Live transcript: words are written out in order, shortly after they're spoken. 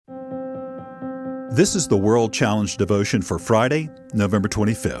This is the World Challenge devotion for Friday, November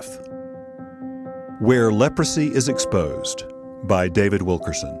 25th. Where Leprosy is Exposed by David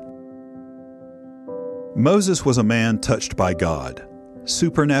Wilkerson. Moses was a man touched by God,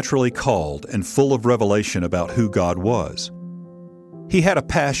 supernaturally called and full of revelation about who God was. He had a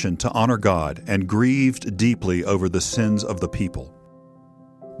passion to honor God and grieved deeply over the sins of the people.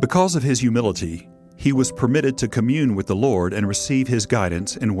 Because of his humility, he was permitted to commune with the Lord and receive His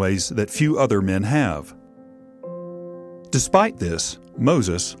guidance in ways that few other men have. Despite this,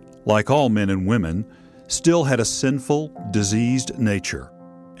 Moses, like all men and women, still had a sinful, diseased nature,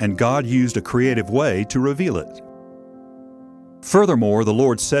 and God used a creative way to reveal it. Furthermore, the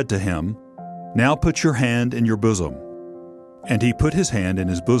Lord said to him, "Now put your hand in your bosom." And he put his hand in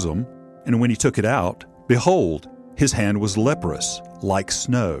his bosom, and when he took it out, behold, his hand was leprous, like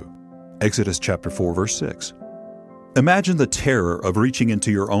snow. Exodus chapter 4, verse 6. Imagine the terror of reaching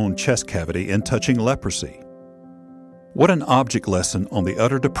into your own chest cavity and touching leprosy. What an object lesson on the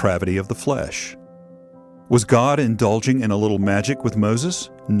utter depravity of the flesh. Was God indulging in a little magic with Moses?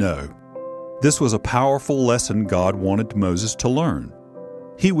 No. This was a powerful lesson God wanted Moses to learn.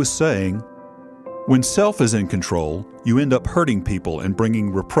 He was saying, when self is in control, you end up hurting people and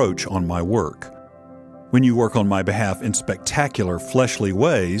bringing reproach on my work. When you work on my behalf in spectacular fleshly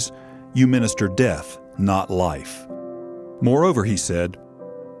ways, you minister death, not life. Moreover, he said,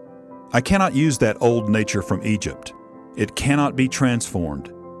 I cannot use that old nature from Egypt. It cannot be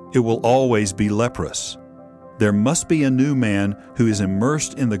transformed. It will always be leprous. There must be a new man who is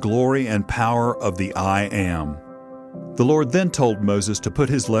immersed in the glory and power of the I Am. The Lord then told Moses to put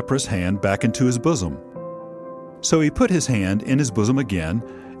his leprous hand back into his bosom. So he put his hand in his bosom again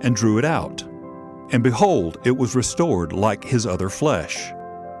and drew it out. And behold, it was restored like his other flesh.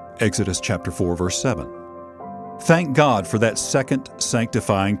 Exodus chapter 4, verse 7. Thank God for that second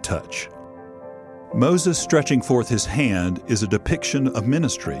sanctifying touch. Moses stretching forth his hand is a depiction of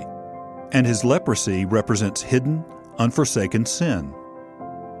ministry, and his leprosy represents hidden, unforsaken sin.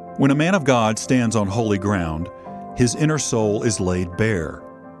 When a man of God stands on holy ground, his inner soul is laid bare,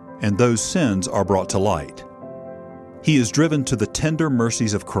 and those sins are brought to light. He is driven to the tender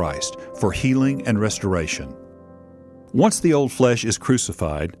mercies of Christ for healing and restoration. Once the old flesh is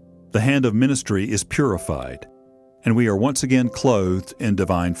crucified, the hand of ministry is purified, and we are once again clothed in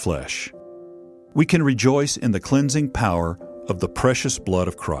divine flesh. We can rejoice in the cleansing power of the precious blood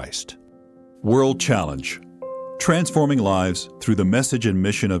of Christ. World Challenge: Transforming Lives Through the Message and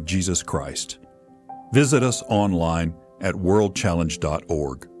Mission of Jesus Christ. Visit us online at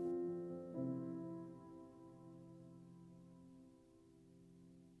worldchallenge.org.